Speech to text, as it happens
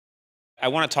I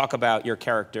want to talk about your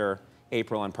character,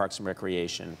 April, on Parks and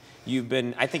Recreation.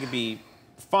 I think it'd be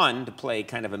fun to play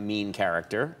kind of a mean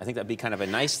character. I think that'd be kind of a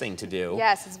nice thing to do.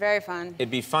 Yes, it's very fun. It'd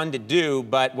be fun to do,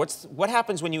 but what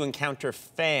happens when you encounter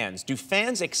fans? Do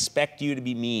fans expect you to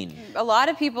be mean? A lot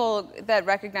of people that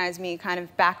recognize me kind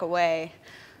of back away.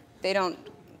 They don't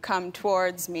come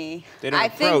towards me. They don't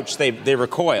approach, they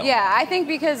recoil. Yeah, I think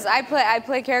because I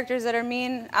play characters that are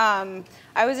mean.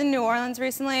 I was in New Orleans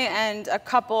recently, and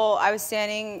I was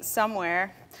standing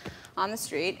somewhere on the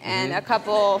street, and a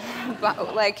couple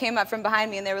like came up from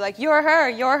behind me, and they were like, "You're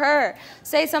her,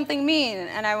 say something mean."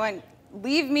 And I went,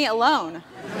 "Leave me alone."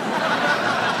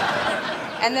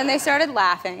 And then they started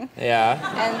laughing. Yeah.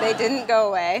 And they didn't go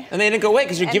away. And they didn't go away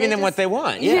because you're giving them what they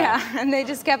want. Yeah. Yeah, and they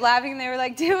just kept laughing, and they were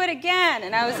like, "Do it again."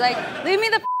 And I was like, "Leave me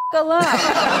the f alone."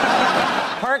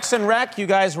 Parks and Rec, you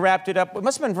guys wrapped it up. It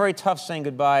must have been very tough saying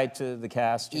goodbye to the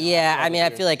cast. Yeah, I mean, I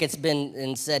feel like it's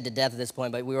been said to death at this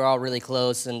point, but we were all really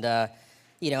close, and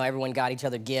you know, everyone got each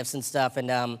other gifts and stuff, and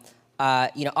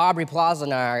you know, Aubrey Plaza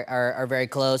and I are very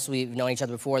close. We've known each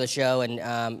other before the show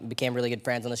and became really good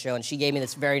friends on the show, and she gave me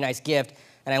this very nice gift,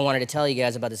 and I wanted to tell you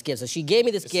guys about this gift. So she gave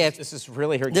me this gift. This is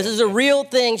really her gift. This is a real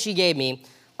thing she gave me.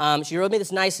 She wrote me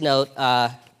this nice note,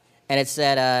 and it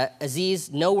said,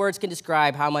 Aziz, no words can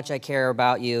describe how much I care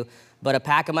about you, but a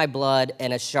pack of my blood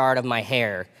and a shard of my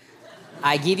hair.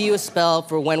 I give you a spell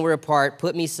for when we're apart,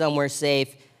 put me somewhere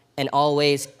safe, and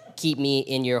always keep me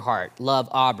in your heart. Love,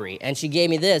 Aubrey. And she gave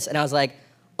me this, and I was like,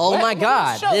 oh my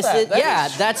God,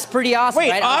 that's pretty awesome.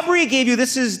 Wait, right? Aubrey gave you,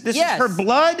 this is her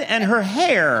blood and her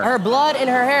hair. Her blood and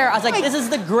her hair. I was like, this is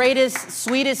the greatest,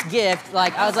 sweetest gift.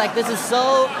 Like, I was like, this is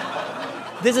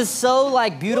so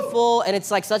like beautiful, and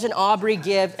it's like such an Aubrey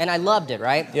gift, and I loved it,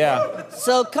 right? Yeah.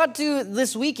 So cut to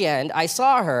this weekend, I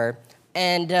saw her,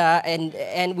 and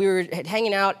we were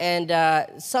hanging out, and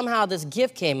somehow this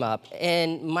gift came up,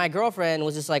 and my girlfriend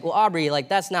was just like, well, Aubrey, like,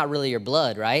 that's not really your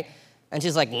blood, right? And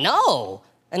she's like, no.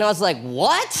 And I was like,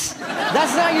 what?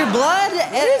 That's not your blood?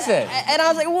 What is it? And I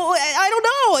was like, well, I don't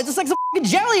know. It's just like some fucking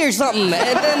jelly or something. And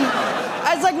then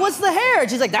I was like, what's the hair? And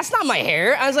she's like, that's not my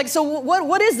hair. I was like, so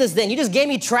what is this then? You just gave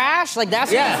me trash? Like,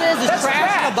 that's what this is? It's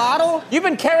trash in a bottle? You've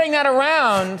been carrying that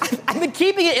around. I've been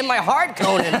keeping it in my heart,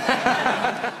 Conan.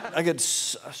 I get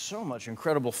so much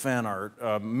incredible fan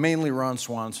art, mainly Ron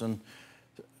Swanson.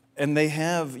 And they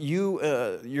have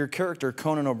your character,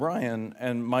 Conan O'Brien,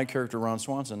 and my character, Ron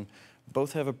Swanson,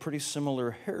 both have a pretty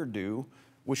similar hairdo,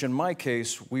 which in my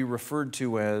case, we referred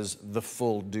to as the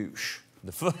full douche.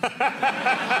 I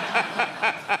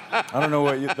don't know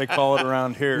what they call it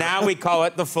around here. Now we call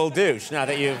it the full douche, now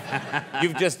that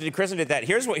you've just christened it that.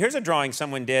 Here's a drawing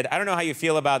someone did. I don't know how you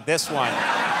feel about this one.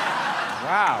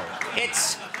 Wow.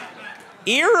 It's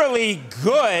eerily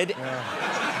good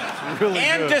Really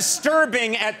and good.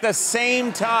 Disturbing at the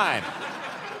same time.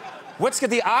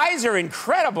 The eyes are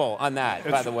incredible on that,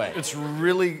 by the way. It's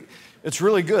really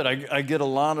good. I get a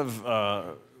lot of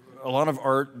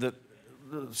art that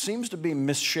seems to be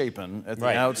misshapen at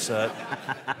the outset,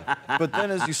 but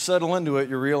then as you settle into it,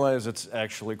 you realize it's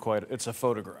actually it's a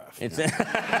photograph. You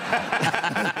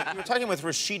were talking with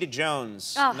Rashida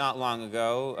Jones not long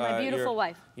ago. My beautiful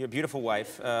wife. Your beautiful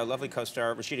wife, lovely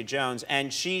co-star Rashida Jones,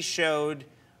 and she showed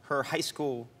her high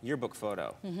school yearbook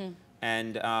photo.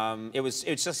 And it was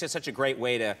just such a great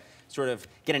way to sort of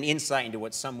get an insight into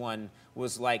what someone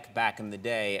was like back in the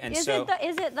day. And is it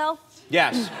though?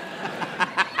 Yes.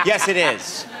 Yes, it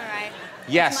is. All right.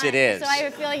 Yes, it is. So I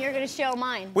have a feeling you're going to show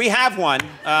mine. We have one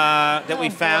that we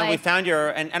found. Boy. We found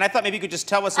your, and I thought maybe you could just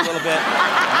tell us a little bit.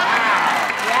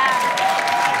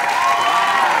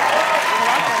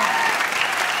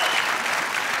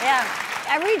 Yeah.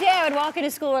 Every day I would walk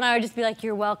into school and I would just be like,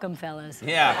 "You're welcome, fellas."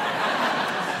 Yeah.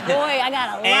 Boy, I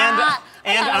got a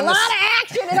lot of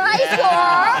action in high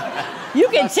school. You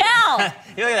can tell.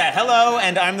 Look at that. Hello,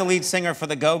 and I'm the lead singer for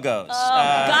the Go-Go's. Oh,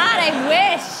 God, I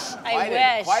wish. I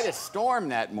wish. Quite a storm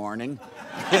that morning.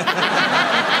 I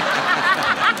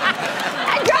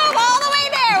drove all the way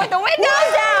there with the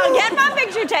windows down, getting my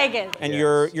picture taken. And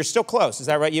you're still close, is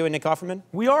that right, you and Nick Offerman?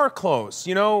 We are close,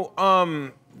 you know,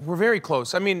 we're very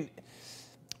close. I mean,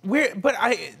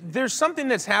 there's something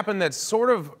that's happened that's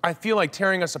sort of, I feel like,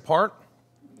 tearing us apart,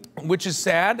 which is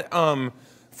sad.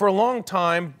 For a long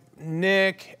time,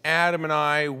 Nick, Adam, and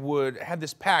I had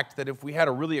this pact that if we had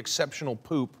a really exceptional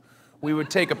poop, we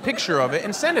would take a picture of it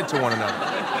and send it to one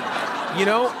another. You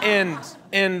know,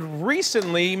 and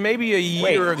recently, maybe a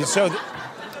year ago. So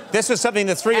this was something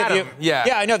the three of you. Yeah.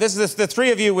 Yeah, I know. The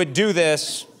three of you would do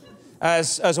this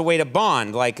as a way to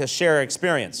bond, like a shared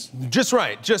experience. Just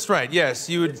right. Yes,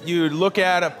 you would look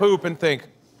at a poop and think,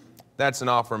 that's an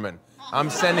Offerman. I'm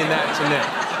sending that to Nick.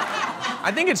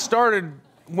 I think it started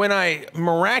when I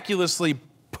miraculously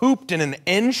pooped in an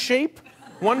N shape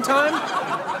one time,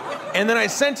 and then I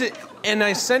sent it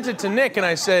to Nick, and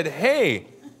I said, hey,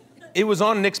 it was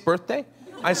on Nick's birthday.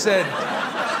 I said,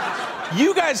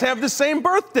 you guys have the same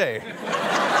birthday.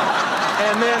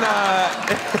 And then,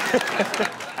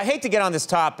 I hate to get on this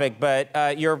topic,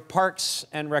 but your Parks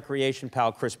and Recreation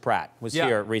pal, Chris Pratt, was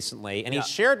here recently, and he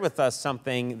shared with us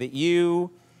something that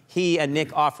he and Nick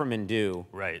Offerman do.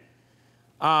 Right.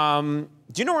 Do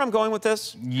you know where I'm going with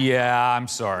this? Yeah, I'm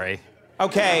sorry.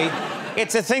 Okay,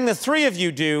 it's a thing the three of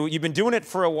you do. You've been doing it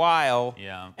for a while.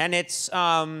 Yeah. And it's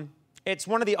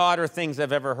one of the odder things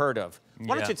I've ever heard of.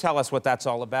 Why don't you tell us what that's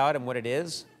all about and what it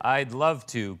is? I'd love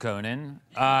to, Conan.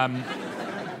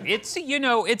 It's, you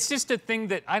know, it's just a thing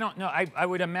that, I don't know, I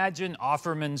would imagine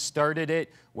Offerman started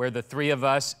it where the three of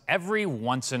us, every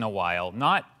once in a while,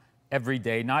 not every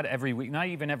day, not every week, not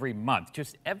even every month,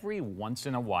 just every once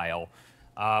in a while,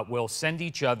 we'll send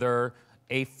each other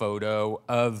a photo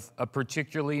of a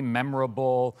particularly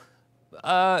memorable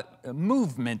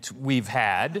movement we've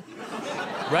had,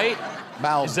 right?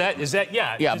 Bowel. Is that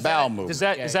yeah? Yeah, bowel movement.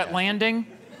 Is that landing?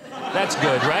 That's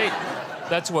good, right?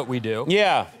 That's what we do.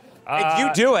 Yeah. If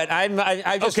you do it,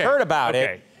 I just heard about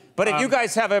it. But if you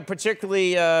guys have a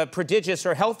particularly prodigious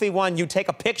or healthy one, you take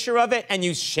a picture of it and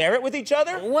you share it with each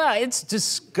other? Well, it's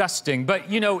disgusting, but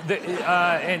you know,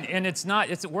 and it's not.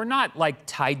 We're not like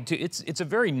tied to. It's a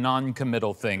very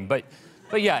non-committal thing, but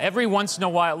yeah, every once in a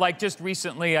while, like just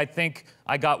recently, I think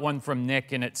I got one from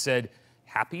Nick, and it said,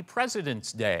 "Happy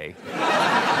President's Day."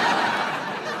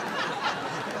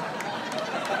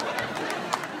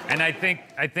 And I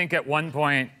think at one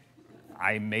point,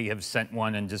 I may have sent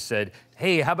one and just said,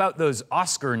 hey, how about those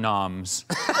Oscar noms?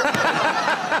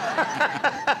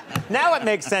 Now it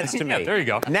makes sense to me. Yeah, there you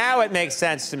go. Now it makes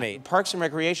sense to me. Parks and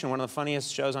Recreation, one of the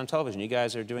funniest shows on television. You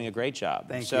guys are doing a great job.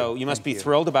 Thank you. So you must be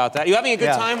thrilled about that. You having a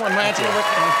good time on Laci?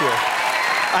 Thank you.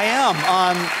 I am.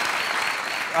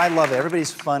 I love it.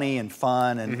 Everybody's funny and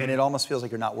fun, and it almost feels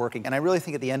like you're not working. And I really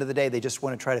think at the end of the day, they just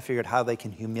want to try to figure out how they can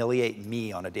humiliate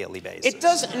me on a daily basis. It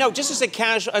does. No, just as a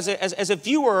casual, as a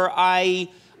viewer, I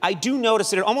do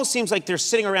notice that it almost seems like they're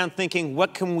sitting around thinking,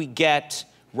 what can we get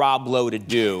Rob Lowe to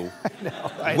do?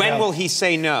 I know. When will he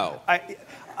say no?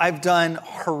 I've done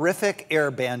horrific air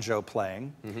banjo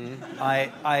playing.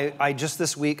 I just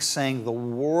this week sang the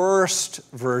worst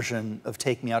version of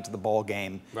Take Me Out to the Ball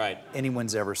Game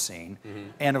anyone's ever seen.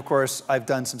 And of course, I've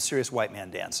done some serious white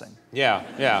man dancing. Yeah,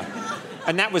 yeah.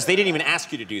 And that was, they didn't even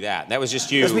ask you to do that. That was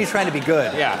just you. It was me trying to be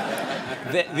good.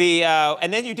 Yeah.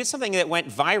 And then you did something that went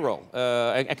viral.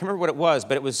 I can't remember what it was,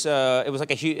 but it was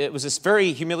this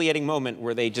very humiliating moment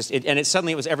where they just,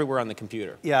 suddenly it was everywhere on the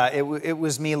computer. Yeah, it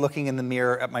was me looking in the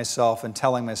mirror at myself and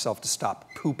telling myself to stop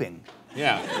pooping.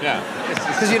 Yeah, yeah.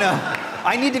 Because, you know,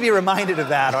 I need to be reminded of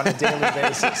that on a daily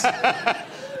basis.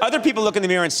 Other people look in the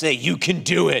mirror and say, you can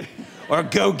do it, or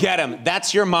go get him.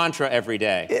 That's your mantra every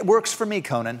day. It works for me,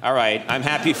 Conan. All right, I'm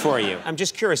happy for you. I'm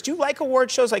just curious, do you like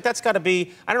award shows? Like, that's got to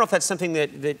be, I don't know if that's something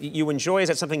that you enjoy. Is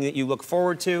that something that you look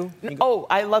forward to? Oh,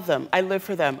 I love them. I live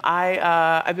for them.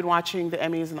 I've been watching the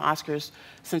Emmys and the Oscars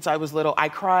since I was little. I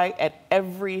cry at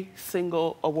every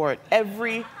single award.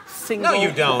 Every single. No,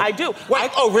 you don't. I do.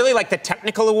 What? Oh, really? Like the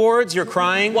technical awards? You're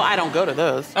crying? Well, I don't go to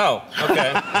those. Oh,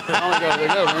 okay. I only go to the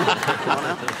good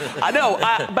ones. I know,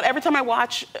 but every time I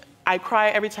watch, I cry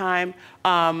every time.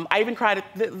 I even cried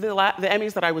at the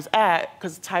Emmys that I was at,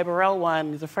 because Ty Burrell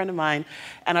won. He's a friend of mine.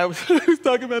 And I was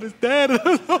talking about his dad. And I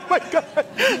was, oh, my God.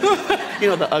 You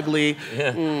know, the ugly.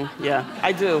 Yeah. Yeah,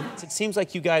 I do. It seems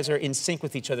like you guys are in sync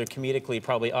with each other comedically,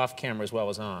 probably off camera as well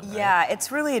as on. Right? Yeah,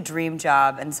 it's really a dream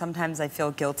job. And sometimes I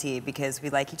feel guilty because we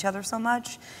like each other so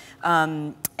much.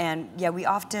 And yeah,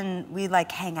 we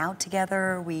like hang out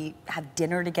together. We have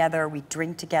dinner together. We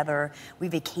drink together. We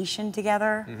vacation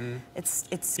together. It's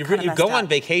kind of you go on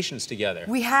vacations together.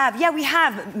 We have, yeah, we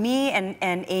have. Me and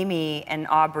Amy and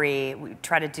Aubrey, we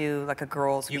try to do like a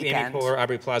girls' weekend. Amy Poehler,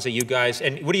 Aubrey Plaza, you guys,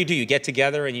 and what do? You get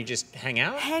together and you just hang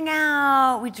out? Hang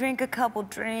out, we drink a couple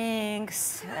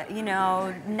drinks, you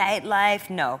know, nightlife.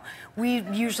 No, we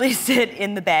usually sit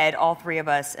in the bed, all three of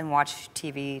us, and watch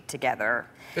TV together.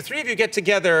 The three of you get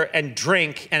together and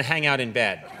drink and hang out in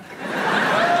bed.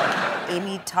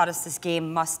 Amy taught us this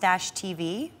game, Mustache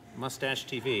TV. Mustache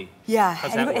TV. Yeah.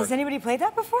 How's that work? Has anybody played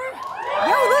that before?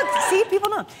 No, look, see, people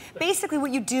know. Basically,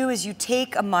 what you do is you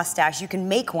take a mustache, you can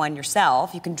make one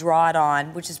yourself, you can draw it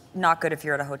on, which is not good if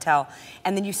you're at a hotel,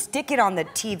 and then you stick it on the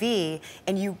TV,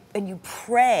 and you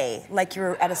pray like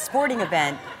you're at a sporting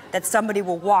event that somebody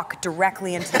will walk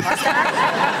directly into the mustache.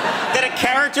 That that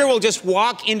character will just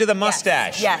walk into the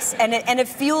mustache. Yes, and it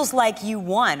feels like you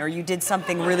won or you did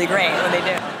something really great when they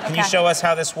do. Can you show us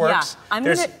how this works?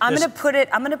 Yeah, I'm gonna put it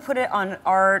on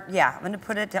our. Yeah, I'm gonna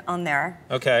put it on there.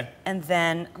 Okay. And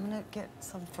then I'm gonna get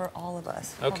some for all of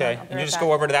us. Okay. And you just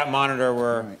go over to that monitor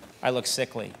where I look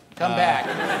sickly. Come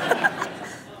back.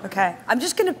 Okay. I'm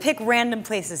just gonna pick random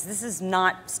places. This is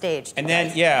not staged. And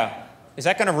then, yeah. Is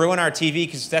that going to ruin our TV?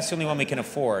 Because that's the only one we can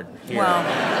afford here. Well,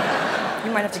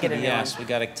 you might have to get a new one. Yes, we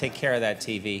got to take care of that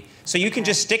TV. So you can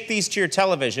just stick these to your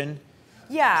television.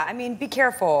 Yeah, I mean, be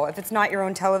careful. If it's not your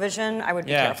own television, I would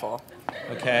be careful.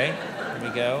 Okay, here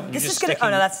we go. This is gonna. Oh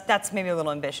no, that's maybe a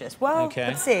little ambitious. Well,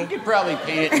 let's see. You could probably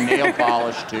paint it in nail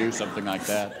polish too, something like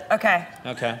that. Okay.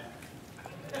 Okay.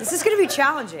 This is gonna be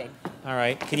challenging. All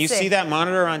right. Can you see that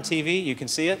monitor on TV? You can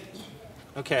see it?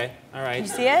 Okay, all right. Can you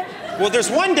see it? Well,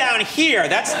 there's one down here.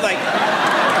 That's like,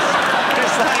 there's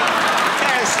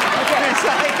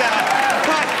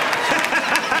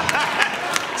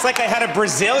it's like I had a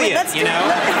Brazilian, you know?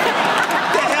 What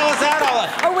the hell is that all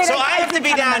about? Oh, wait, so I have to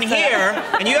be down here,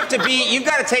 and you've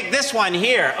got to take this one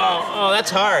here. Oh,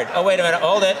 that's hard. Oh, wait a minute,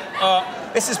 hold it. Oh,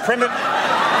 this is primitive.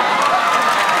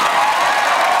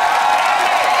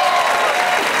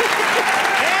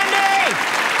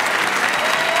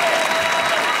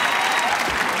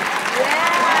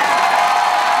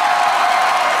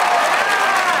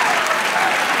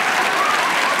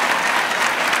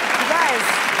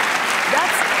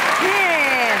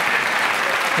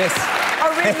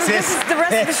 This is the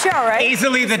rest of the show, right?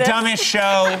 Easily the dumbest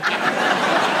show.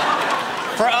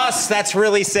 For us, that's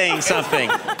really saying something.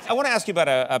 I want to ask you about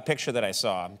a picture that I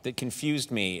saw that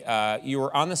confused me. You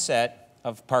were on the set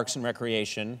of Parks and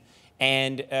Recreation,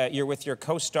 and you're with your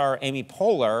co-star Amy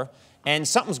Poehler, and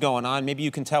something's going on. Maybe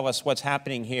you can tell us what's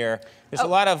happening here. There's a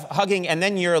lot of hugging, and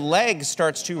then your leg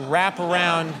starts to wrap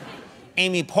around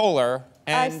Amy Poehler,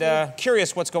 and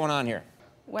curious what's going on here.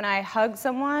 When I hug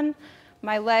someone,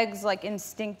 my legs like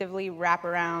instinctively wrap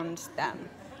around them.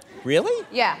 Really?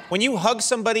 Yeah. When you hug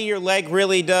somebody, your leg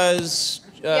really does...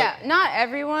 yeah, not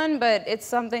everyone, but it's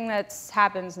something that's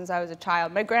happened since I was a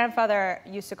child. My grandfather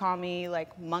used to call me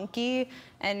like monkey,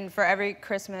 and for every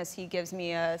Christmas he gives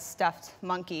me a stuffed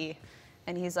monkey,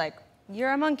 and he's like,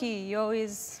 "You're a monkey, you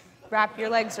always wrap your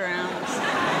legs around."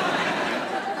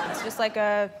 It's just like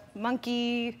a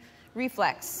monkey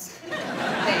reflex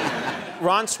thing.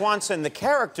 Ron Swanson, the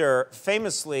character,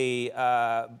 famously,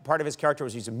 part of his character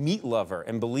was he's a meat lover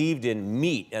and believed in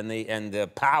meat and the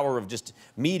power of just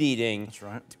meat eating. That's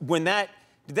right.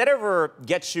 Did that ever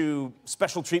get you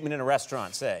special treatment in a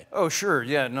restaurant, say? Oh, sure,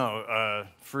 yeah, no.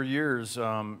 For years,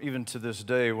 even to this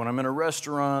day, when I'm in a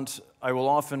restaurant, I will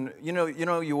often,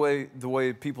 the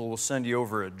way people will send you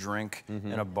over a drink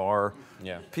in a bar.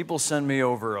 Yeah. People send me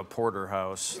over a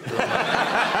porterhouse. So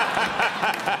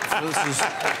this is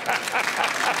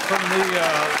from the...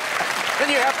 Then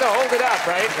you have to hold it up,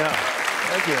 right? Yeah,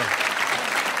 thank you.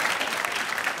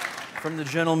 From the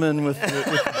gentleman with the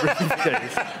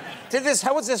briefcase.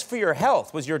 How was this for your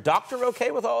health? Was your doctor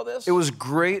okay with all this? It was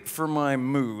great for my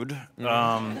mood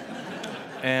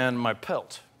and my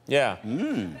pelt. Yeah.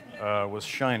 Was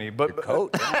shiny, but your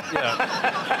coat.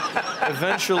 Yeah.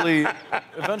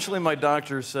 Eventually, my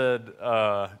doctor said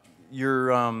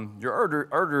your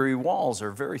artery walls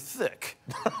are very thick,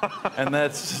 and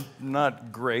that's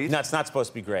not great. No, it's not supposed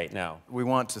to be great. No. We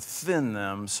want to thin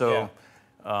them, so. Yeah.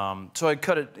 So I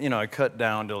cut it, I cut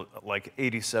down to like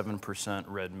 87%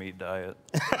 red meat diet.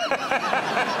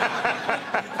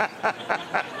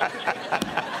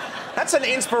 That's an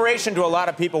inspiration to a lot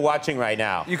of people watching right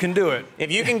now. You can do it.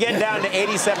 If you can get down to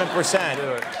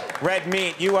 87% red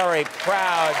meat, you are a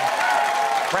proud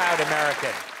American.